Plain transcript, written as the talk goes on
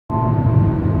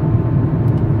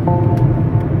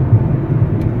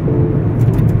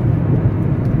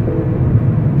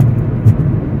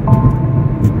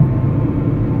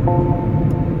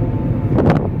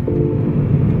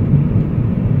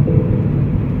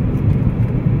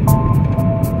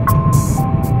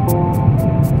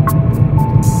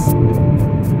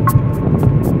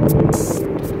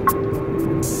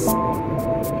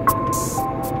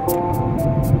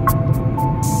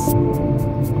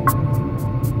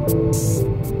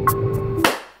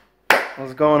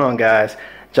What's going on, guys?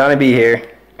 Johnny B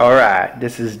here. Alright,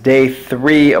 this is day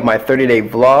 3 of my 30-day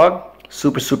vlog.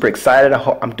 Super excited.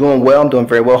 I'm doing well. I'm doing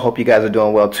very well. Hope you guys are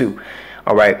doing well too.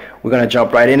 Alright, we're going to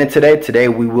jump right in it today. Today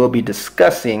we will be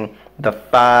discussing the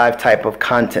 5 type of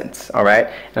contents. Alright,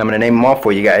 and I'm going to name them all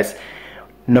for you guys.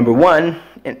 Number 1,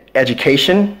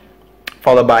 education,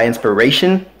 followed by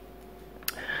inspiration,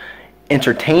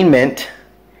 entertainment,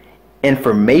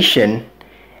 information,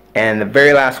 and the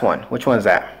very last one. Which one is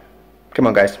that? Come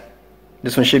on, guys.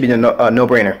 This one should be the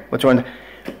no-brainer. Which one?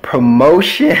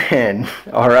 Promotion.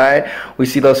 All right. We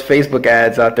see those Facebook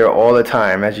ads out there all the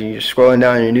time. As you're scrolling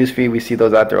down your newsfeed, we see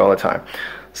those out there all the time.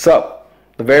 So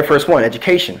the very first one,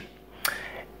 education.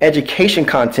 Education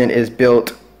content is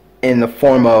built in the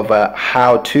form of a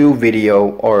how-to video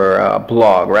or a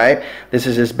blog, right? This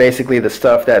is just basically the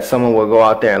stuff that someone will go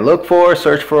out there and look for,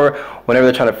 search for, whenever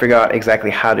they're trying to figure out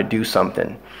exactly how to do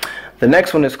something. The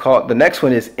next one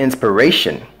is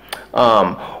inspiration.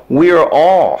 We are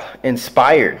all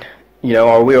inspired,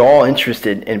 or we're all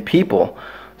interested in people.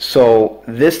 So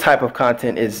this type of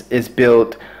content is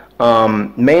built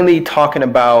mainly talking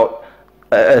about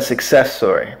a success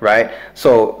story, right?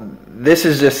 So this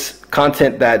is just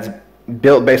content that's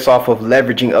built based off of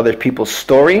leveraging other people's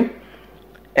story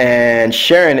and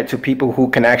sharing it to people who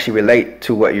can actually relate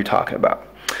to what you're talking about.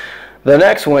 The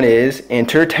next one is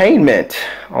entertainment.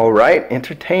 All right,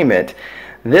 entertainment.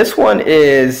 This one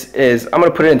is I'm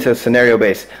going to put it into a scenario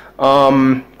base.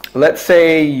 Let's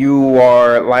say you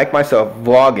are like myself,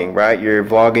 vlogging, right? You're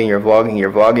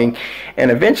vlogging,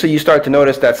 and eventually you start to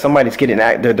notice that somebody's getting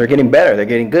they're getting better, they're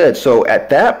getting good. So at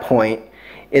that point,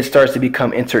 it starts to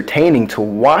become entertaining to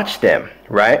watch them,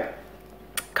 right?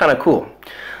 Kind of cool.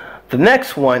 The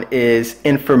next one is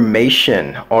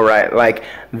information. All right, like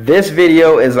this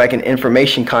video is like an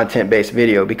information content based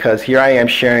video because here I am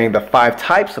sharing the 5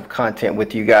 types of content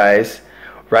with you guys,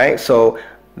 right? So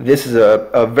this is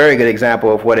a very good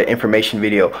example of what an information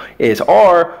video is.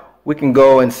 Or we can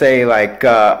go and say like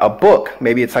a book.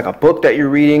 Maybe it's like a book that you're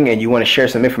reading and you want to share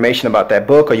some information about that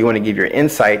book, or you want to give your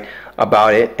insight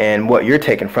about it and what you're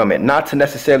taking from it. Not to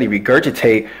necessarily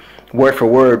regurgitate word for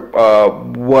word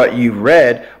what you've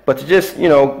read, but to just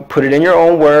put it in your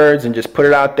own words and just put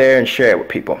it out there and share it with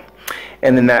people.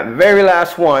 And then that very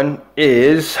last one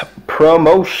is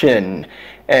promotion,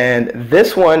 and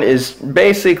this one is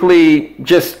basically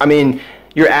just,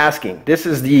 you're asking. This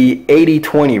is the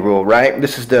 80-20 rule, right?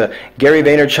 This is the Gary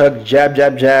Vaynerchuk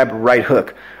jab right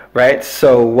hook, right?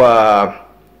 So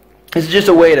it's just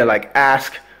a way to like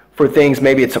ask for things.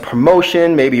 Maybe it's a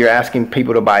promotion, maybe you're asking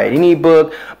people to buy an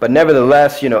ebook, but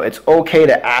nevertheless, it's okay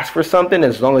to ask for something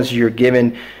as long as you're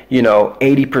given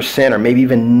 80% or maybe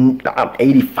even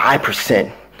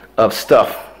 85% of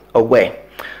stuff away.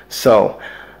 So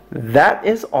that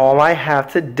is all I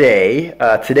have today.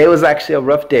 Today was actually a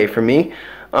rough day for me.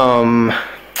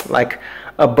 Like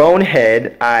a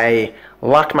bonehead, I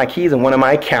locked my keys in one of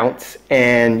my accounts,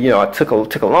 and it took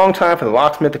a long time for the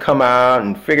locksmith to come out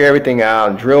and figure everything out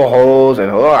and drill holes,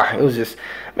 and it was just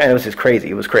crazy.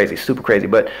 It was crazy, super crazy.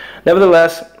 But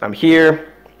nevertheless, I'm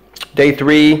here, day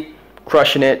 3,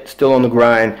 crushing it, still on the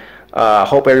grind.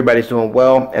 Hope everybody's doing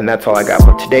well, and that's all I got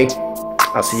for today.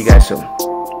 I'll see you guys soon.